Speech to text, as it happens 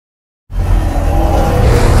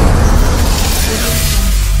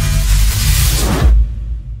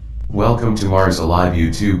Welcome to Mars Alive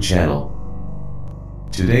YouTube channel.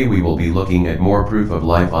 Today we will be looking at more proof of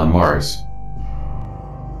life on Mars.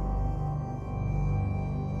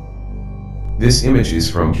 This image is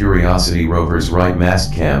from Curiosity Rover's right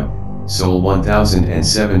mastcam, Sol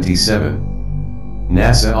 1077.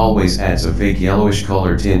 NASA always adds a fake yellowish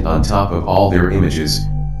color tint on top of all their images,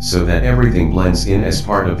 so that everything blends in as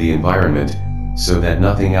part of the environment, so that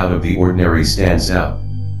nothing out of the ordinary stands out.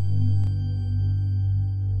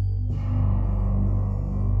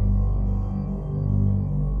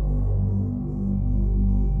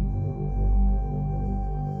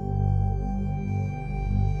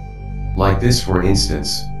 Like this for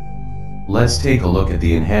instance. Let's take a look at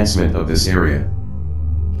the enhancement of this area.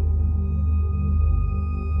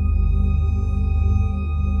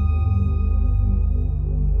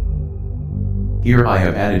 Here I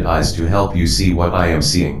have added eyes to help you see what I am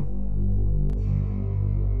seeing.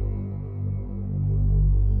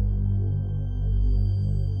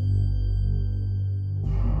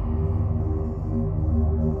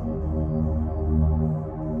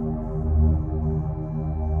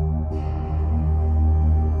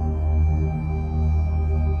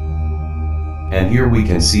 And here we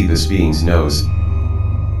can see this being's nose,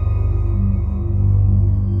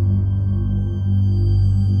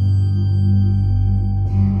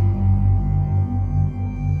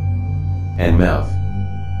 and mouth,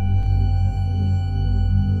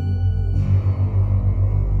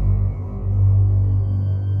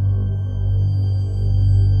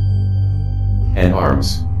 and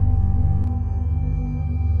arms.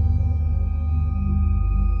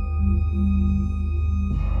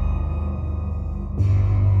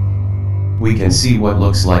 We can see what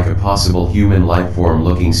looks like a possible human life form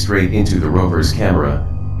looking straight into the rover's camera.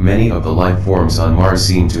 Many of the life forms on Mars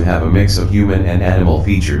seem to have a mix of human and animal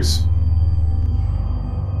features.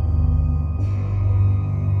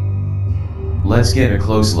 Let's get a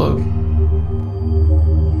close look.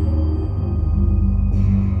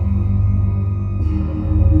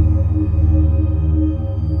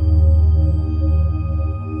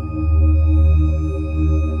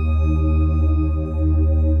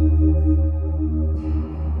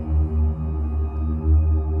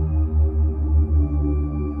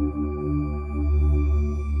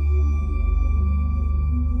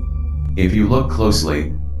 If you look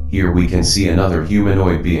closely, here we can see another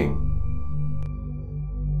humanoid being.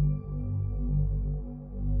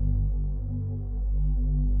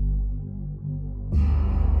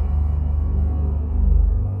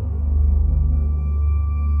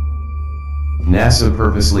 NASA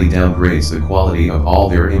purposely downgrades the quality of all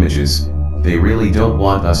their images. They really don't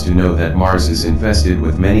want us to know that Mars is infested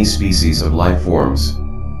with many species of life forms.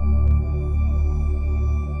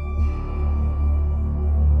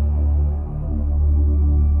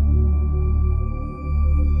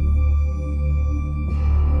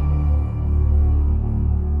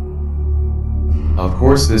 Of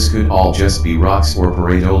course this could all just be rocks or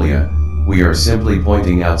pareidolia. We are simply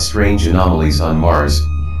pointing out strange anomalies on Mars.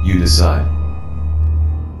 You decide.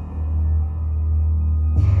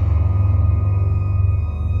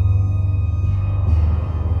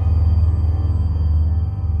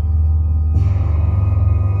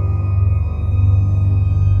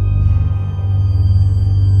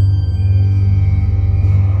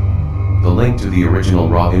 The link to the original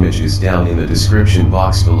raw image is down in the description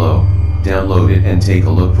box below. Download it and take a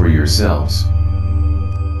look for yourselves.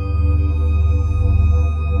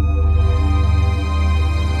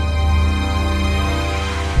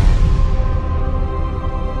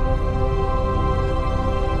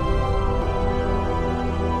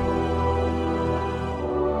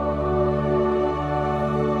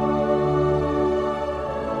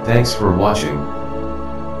 Thanks for watching.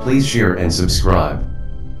 Please share and subscribe.